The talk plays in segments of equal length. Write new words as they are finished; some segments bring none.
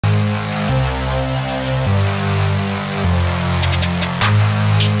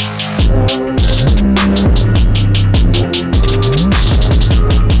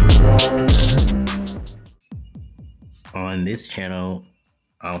this channel,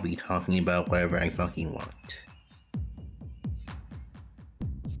 I'll be talking about whatever I fucking want.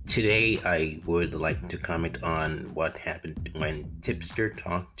 Today, I would like to comment on what happened when Tipster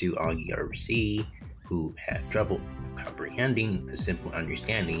talked to AugieRFC, who had trouble comprehending a simple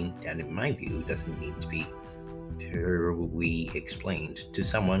understanding that, in my view, doesn't need to be thoroughly explained to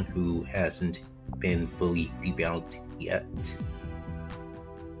someone who hasn't been fully developed yet.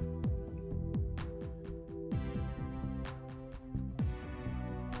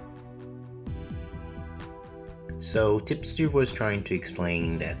 So Tipster was trying to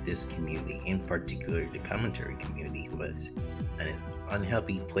explain that this community, in particular the commentary community, was an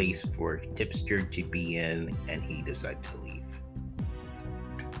unhealthy place for Tipster to be in, and he decided to leave.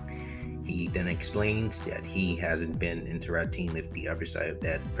 He then explains that he hasn't been interacting with the other side of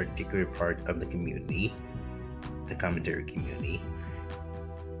that particular part of the community, the commentary community,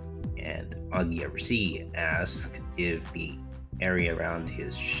 and AugieRFC asked if the area around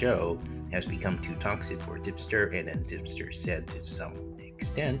his show has become too toxic for Tipster, and then Tipster said to some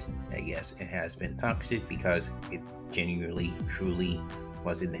extent that yes, it has been toxic because it genuinely, truly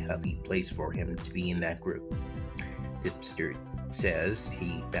wasn't a healthy place for him to be in that group. Tipster says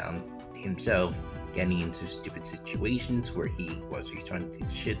he found himself getting into stupid situations where he was responding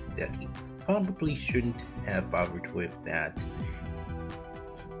to shit that he probably shouldn't have bothered with, that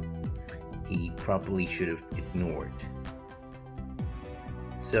he probably should have ignored.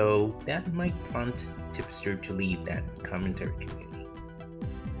 So that might prompt Tipster to leave that commentary community.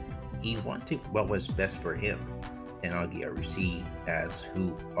 He wanted what was best for him and AugieRFC as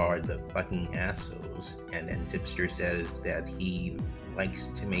who are the fucking assholes, and then Tipster says that he likes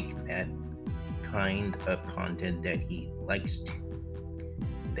to make that kind of content that he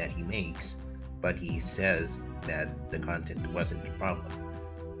makes, but he says that the content wasn't the problem.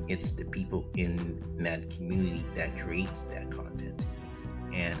 It's the people in that community that creates that content.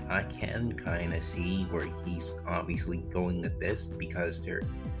 And I can kind of see where he's obviously going with this, because there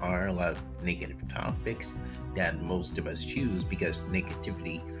are a lot of negative topics that most of us choose because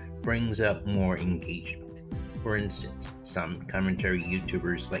negativity brings up more engagement. For instance, some commentary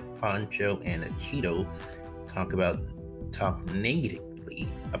YouTubers like Poncho and Cheeto talk negatively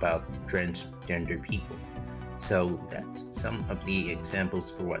about transgender people. So that's some of the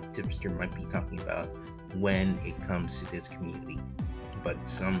examples for what Tipster might be talking about when it comes to this community. But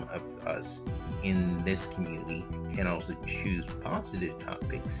some of us in this community can also choose positive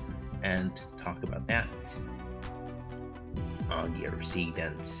topics and talk about that. AugieRFC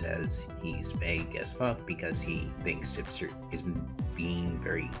then says he's vague as fuck because he thinks Tipster isn't being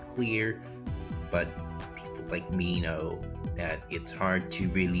very clear, but people like me know that it's hard to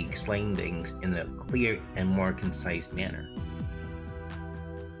really explain things in a clear and more concise manner.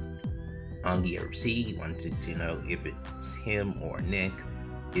 AugieRFC wanted to know if it's him or Nick.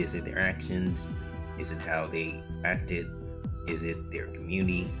 Is it their actions? Is it how they acted? Is it their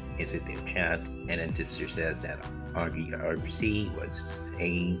community? Is it their chat? And then Tipster says that AugieRFC was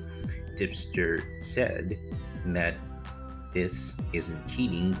saying Tipster said that this isn't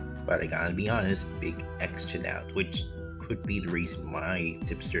cheating, but I gotta be honest, big X to that, which could be the reason why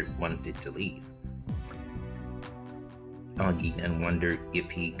Tipster wanted to leave. Augie then wondered if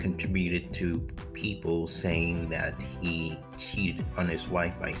he contributed to people saying that he cheated on his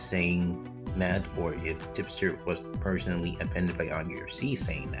wife by saying that, or if Tipster was personally offended by AugieRFC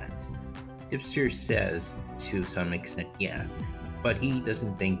saying that. Tipster says to some extent, yeah, but he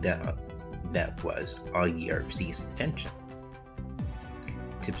doesn't think that was AugieRFC's intention.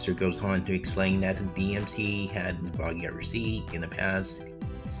 Tipster goes on to explain that the DMs he had with AugieRFC in the past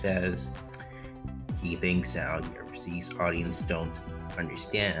says he thinks that AugieRFC's audience don't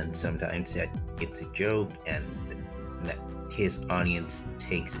understand sometimes that it's a joke and that his audience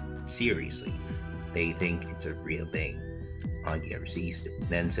takes it seriously. They think it's a real thing. AugieRFC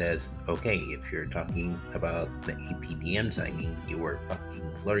then says, okay, if you're talking about the APDMs, I mean, you were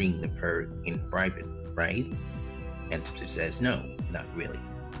fucking flirting with her in private, right? And Tipster says, no, not really.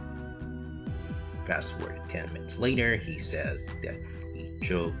 Fast forward 10 minutes later, he says that he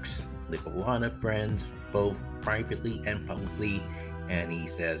jokes with a lot of friends, both privately and publicly, and he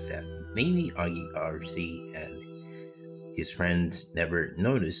says that maybe AugieRFC and his friends never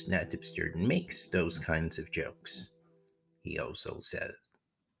noticed that Tipster makes those kinds of jokes. He also said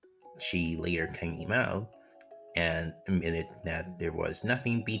she later came out and admitted that there was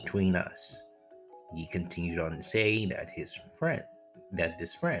nothing between us. He continued on to say that this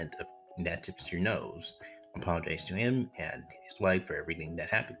friend that Tipster knows apologized to him and his wife for everything that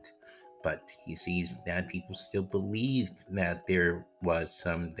happened. But he sees that people still believe that there was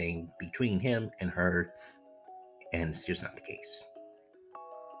something between him and her and it's just not the case.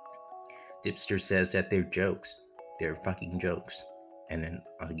 Tipster says that they're jokes. They're fucking jokes. And then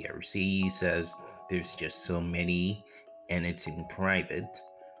AugieRFC says there's just so many and it's in private.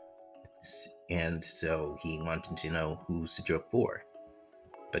 And so he wanted to know who's the joke for.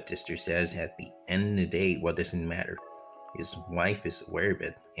 But Tipster says at the end of the day, what doesn't matter? His wife is aware of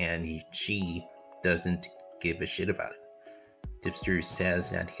it and she doesn't give a shit about it. Tipster says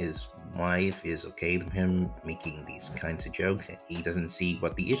that his wife is okay with him making these kinds of jokes and he doesn't see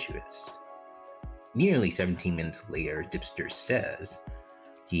what the issue is. Nearly 17 minutes later, Tipster says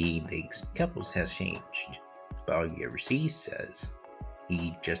he thinks Couples has changed, but AugieRFC says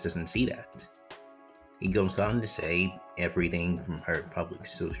he just doesn't see that. He goes on to say everything from her public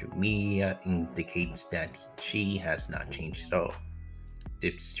social media indicates that she has not changed at all.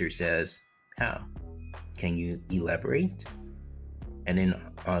 Tipster says, how? Can you elaborate? And then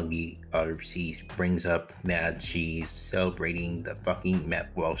AugieRFC brings up that she's celebrating the fucking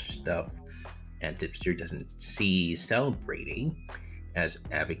Matt Walsh stuff, and Tipster doesn't see celebrating as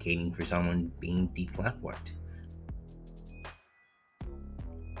advocating for someone being deplatformed.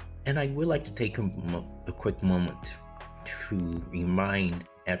 And I would like to take a quick moment to remind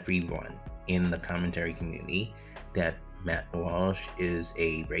everyone in the commentary community that Matt Walsh is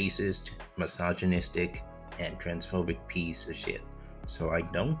a racist, misogynistic, and transphobic piece of shit. So I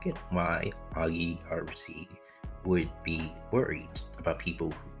don't get why AugieRFC would be worried about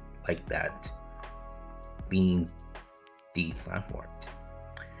people like that being deplatformed.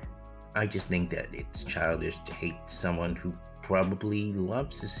 I just think that it's childish to hate someone who probably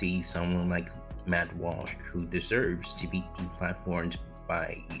loves to see someone like Matt Walsh, who deserves to be deplatformed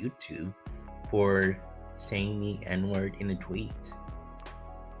by YouTube for saying the N-word in a tweet.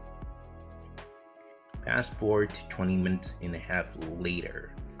 Fast forward to 20 minutes and a half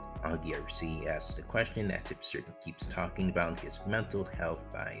later, AugieRFC asks the question that Tipster keeps talking about his mental health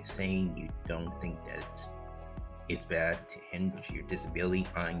by saying you don't think that it's bad to hinge your disability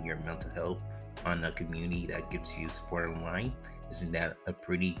on your mental health on a community that gives you support online. Isn't that a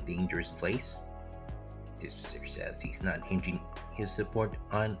pretty dangerous place? Tipster says he's not hinging his support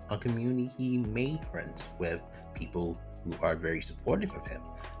on a community. He made friends with people who are very supportive of him,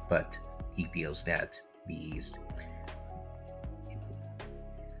 but he feels that these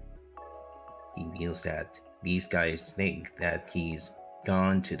guys think that he's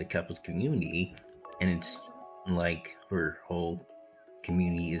gone to the couples community and it's like her whole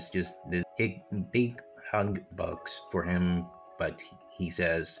community is just this big hug bugs for him, but he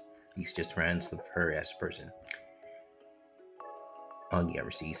says he's just friends with her as a person.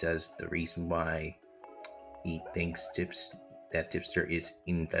 AugieRFC says the reason why he thinks that Tipster is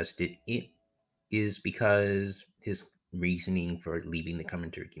invested in is because his reasoning for leaving the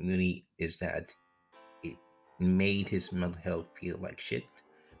commentary community is that it made his mental health feel like shit.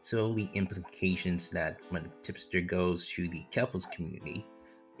 So the implications that when Tipster goes to the couples community,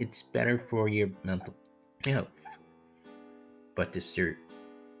 it's better for your mental health. But Tipster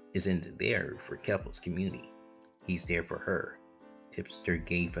isn't there for couples community. He's there for her. Tipster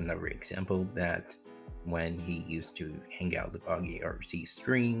gave another example that when he used to hang out with AugieRFC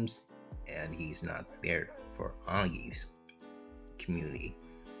streams and he's not there for Augie's community,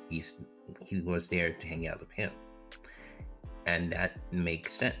 he was there to hang out with him. And that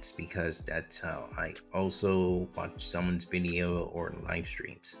makes sense because that's how I also watch someone's video or live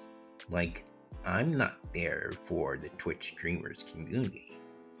streams. Like, I'm not there for the Twitch streamers community.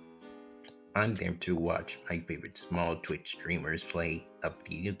 I'm there to watch my favorite small Twitch streamers play a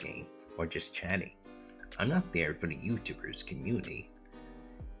video game or just chatting. I'm not there for the YouTubers community.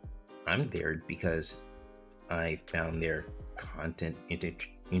 I'm there because I found their content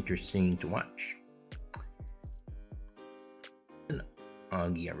interesting to watch.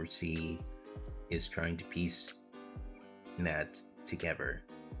 AugieRFC is trying to piece that together.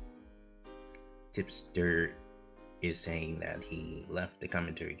 Tipster is saying that he left the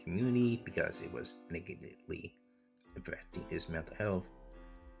commentary community because it was negatively affecting his mental health.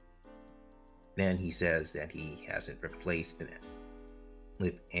 Then he says that he hasn't replaced it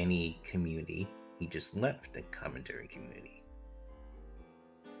with any community, he just left the commentary community.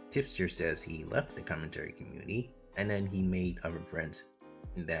 Tipster says he left the commentary community and then he made other friends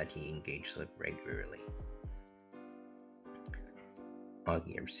that he engaged with regularly.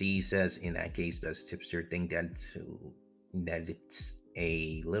 AugieRFC says in that case, does Tipster think that it's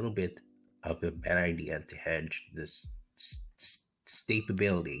a little bit of a bad idea to hedge this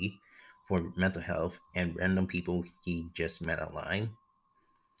stability for mental health and random people he just met online?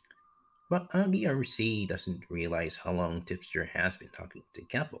 But AugieRFC doesn't realize how long Tipster has been talking to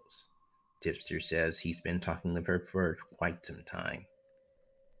couples. Tipster says he's been talking with her for quite some time.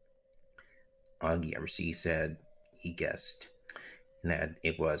 AugieRFC said he guessed that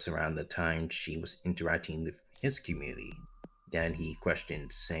it was around the time she was interacting with his community. Then he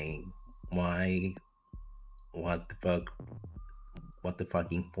questioned, saying, why, what the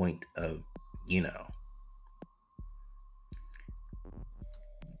fucking point of,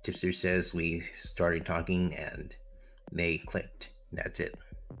 Tipster says we started talking and they clicked. That's it.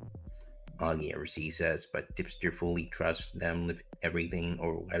 AugieRFC says, but Tipster fully trusts them with everything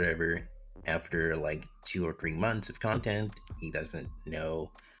or whatever. After like 2 or 3 months of content, he doesn't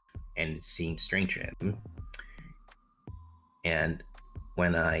know, and it seems strange to him. And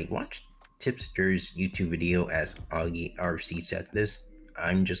when I watched Tipster's YouTube video as AugieRFC said this,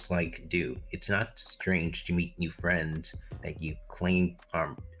 I'm just like, dude, it's not strange to meet new friends that you claim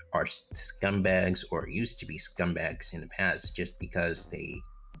are scumbags or used to be scumbags in the past just because they,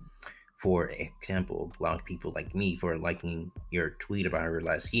 for example, blocked people like me for liking your tweet about her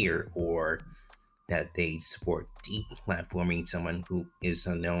last year, or that they support deplatforming someone who is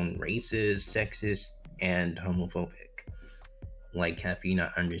a known racist, sexist, and homophobic. Like, have you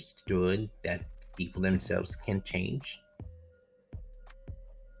not understood that people themselves can change?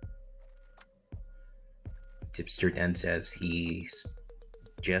 Tipster then says he's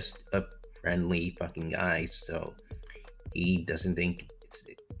just a friendly fucking guy, so he doesn't think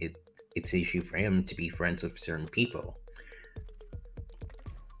it's an issue for him to be friends with certain people.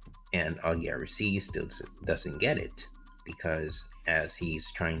 And AugieRFC still doesn't get it, because as he's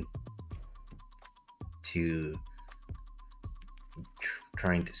trying to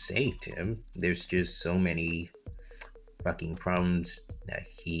say to him, there's just so many fucking problems that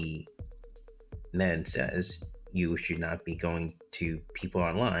he then says you should not be going to people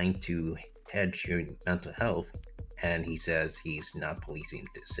online to hedge your mental health. And he says he's not policing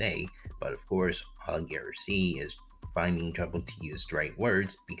to say, but of course AugieRFC is finding trouble to use the right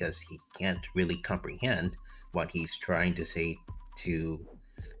words because he can't really comprehend what he's trying to say to.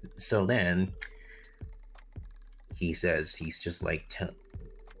 So then he says he's just like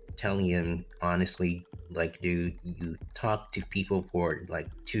telling him honestly, like, dude, you talk to people for like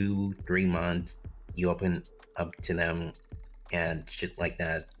 2-3 months, you open up to them and shit like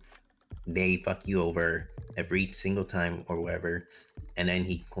that, they fuck you over every single time or whatever. And then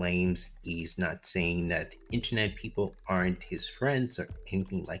he claims he's not saying that internet people aren't his friends or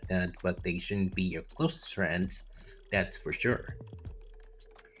anything like that, but they shouldn't be your closest friends, that's for sure.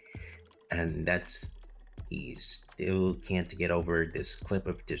 And he still can't get over this clip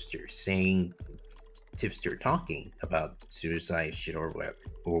of Tipster talking about suicide shit or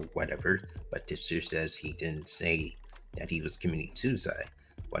whatever, but Tipster says he didn't say that he was committing suicide.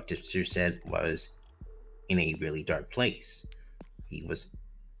 What Tipster said was in a really dark place. He was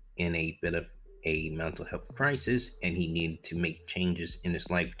in a bit of a mental health crisis, and he needed to make changes in his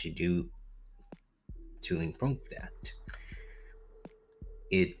life to improve that.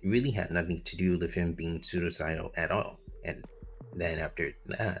 It really had nothing to do with him being suicidal at all. And then after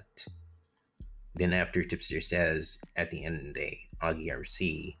Tipster says at the end of the day,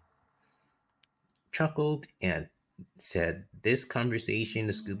 AugieRFC chuckled and said, this conversation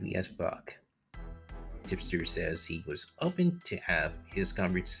is goofy as fuck. Tipster says he was open to have his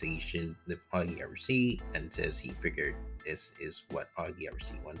conversation with AugieRFC and says he figured this is what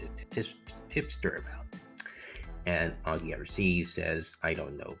AugieRFC wanted to Tipster about. And AugieRFC says, I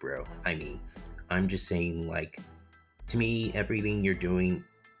don't know, bro. I mean, I'm just saying, like, to me, everything you're doing,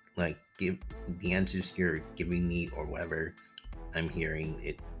 like, give the answers you're giving me or whatever I'm hearing,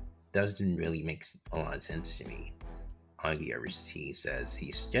 it doesn't really make a lot of sense to me. AugieRFC says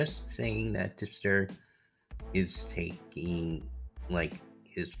he's just saying that Tipster is taking, like,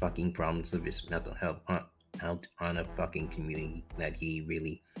 his fucking problems of his mental health out on a fucking community that he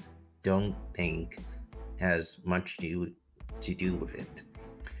really don't think has much to do with it.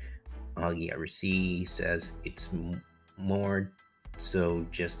 AugieRFC says it's more so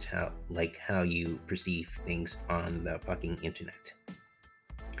just how you perceive things on the fucking internet.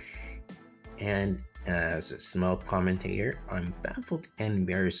 And as a small commentator, I'm baffled and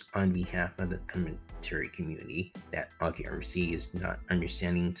embarrassed on behalf of the commentary community that AugieRFC is not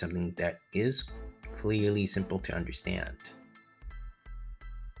understanding something that is clearly simple to understand.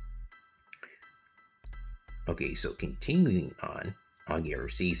 Okay, so continuing on,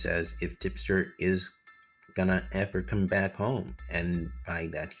 AugieRFC says if Tipster is gonna ever come back home, and by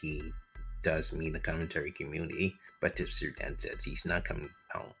that he does mean the commentary community, but Tipster then says he's not coming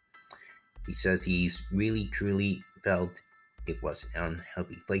home. He says he's really truly felt it was an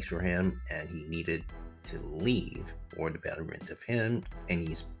unhealthy place for him and he needed to leave for the betterment of him, and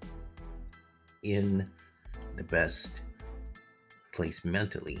he's in the best place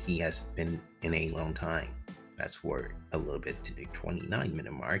mentally he has been in a long time. Fast forward a little bit to the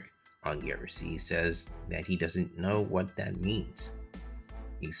 29-minute mark. AugieRFC says that he doesn't know what that means.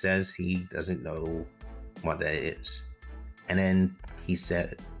 He says he doesn't know what that is. And then he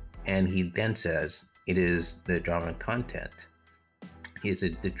then says it is the drama content. Is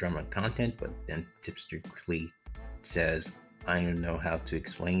it the drama content? But then Tipster quickly says, I don't know how to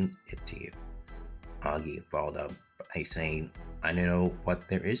explain it to you. Augie followed up by saying, I don't know what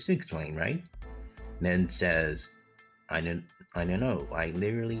there is to explain, right? Then says, I don't know. I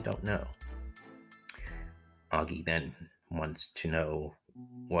literally don't know. Augie then wants to know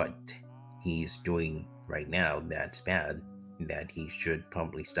what he's doing right now that's bad, that he should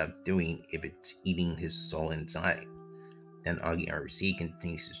probably stop doing if it's eating his soul inside. Then AugieRFC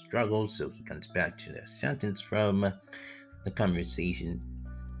continues to struggle, so he comes back to the sentence from this conversation,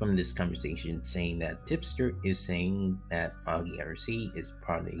 saying that Tipster is saying that AugieRFC is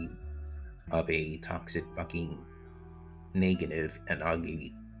part of a toxic fucking negative, and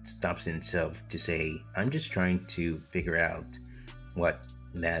Augie stops himself to say, I'm just trying to figure out what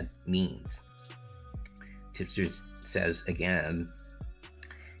that means. Tipster says again,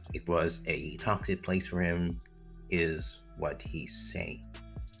 it was a toxic place for him, is what he's saying.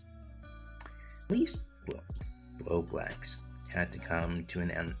 At least Blow Blacks had to come to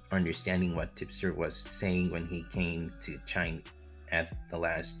an understanding what Tipster was saying when he came to chime at the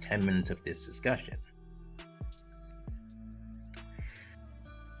last 10 minutes of this discussion.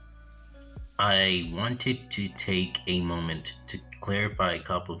 I wanted to take a moment to clarify a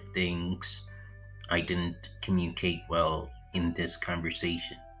couple of things I didn't communicate well in this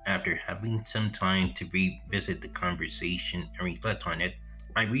conversation. After having some time to revisit the conversation and reflect on it,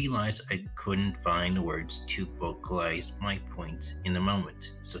 I realized I couldn't find the words to vocalize my points in the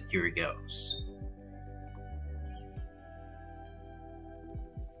moment, so here it goes.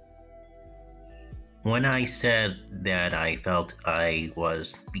 When I said that I felt I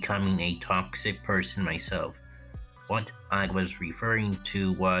was becoming a toxic person myself, what I was referring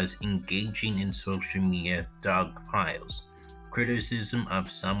to was engaging in social media dog piles. Criticism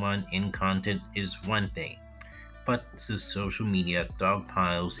of someone in content is one thing, but the social media dog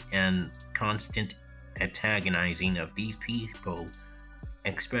piles and constant antagonizing of these people,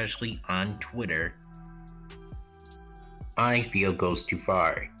 especially on Twitter, I feel goes too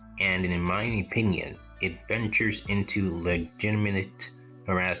far, and in my opinion, it ventures into legitimate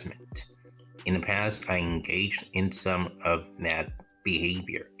harassment. In the past, I engaged in some of that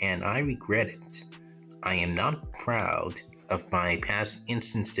behavior, and I regret it. I am not proud of my past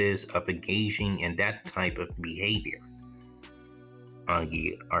instances of engaging in that type of behavior.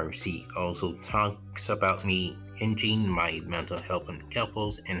 AugieRFC also talks about me hinging my mental health on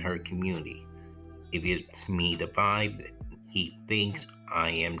couples and her community. If it's me the vibe, he thinks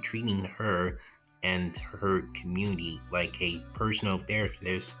I am treating her and her community like a personal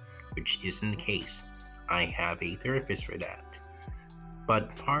therapist, which isn't the case. I have a therapist for that.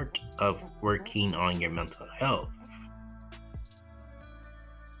 But part of working on your mental health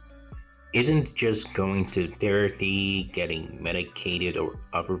isn't just going to therapy, getting medicated, or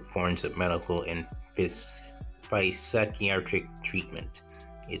other forms of medical and psychiatric treatment.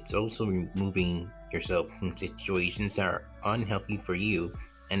 It's also removing yourself from situations that are unhealthy for you,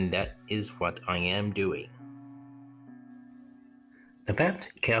 and that is what I am doing. The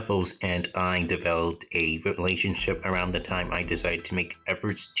fact couples and I developed a relationship around the time I decided to make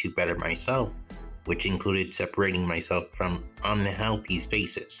efforts to better myself, which included separating myself from unhealthy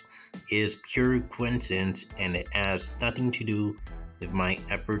spaces, is pure coincidence, and it has nothing to do with my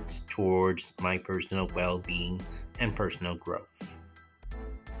efforts towards my personal well-being and personal growth.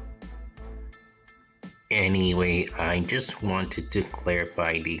 Anyway, I just wanted to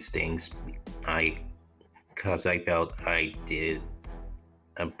clarify these things because I felt I did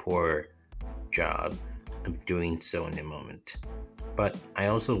a poor job of doing so in the moment. But I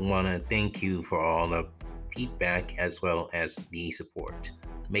also want to thank you for all the feedback as well as the support.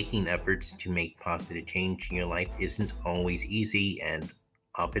 Making efforts to make positive change in your life isn't always easy and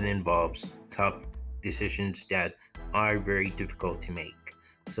often involves tough decisions that are very difficult to make.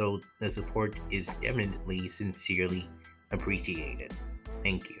 So the support is definitely sincerely appreciated.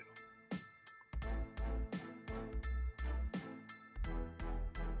 Thank you.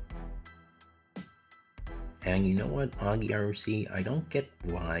 And you know what, AugieRFC, I don't get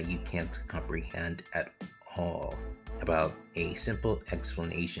why you can't comprehend at all about a simple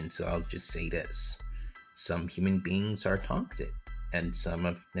explanation, so I'll just say this. Some human beings are toxic, and some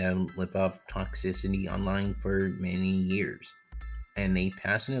of them live off toxicity online for many years. and they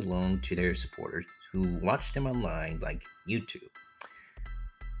pass it along to their supporters who watch them online like YouTube.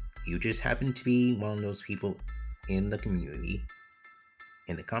 You just happen to be one of those people in the community,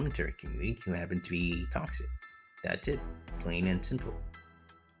 in the commentary community, who happen to be toxic. That's it, plain and simple.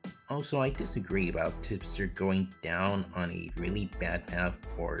 Also, I disagree about Tipster going down on a really bad path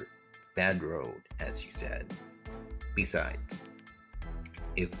or bad road, as you said. Besides,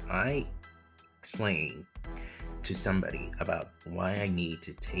 if I explain to somebody about why I need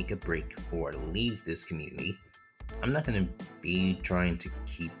to take a break or leave this community, I'm not going to be trying to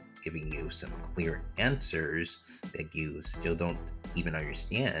keep giving you some clear answers that you still don't even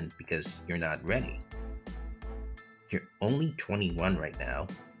understand because you're not ready. You're only 21 right now,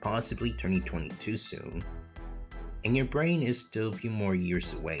 possibly turning 22 soon, and your brain is still a few more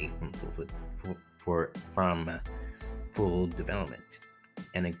years away from full development.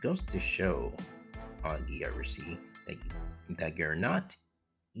 And it goes to show, AugieRFC, that you're not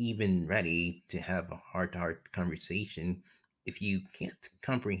even ready to have a heart-to-heart conversation if you can't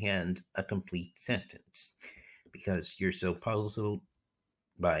comprehend a complete sentence because you're so puzzled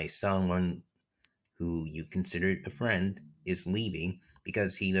by someone who you considered a friend is leaving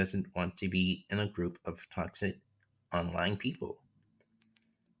because he doesn't want to be in a group of toxic online people.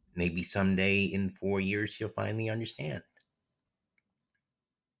 Maybe someday in 4 years you'll finally understand.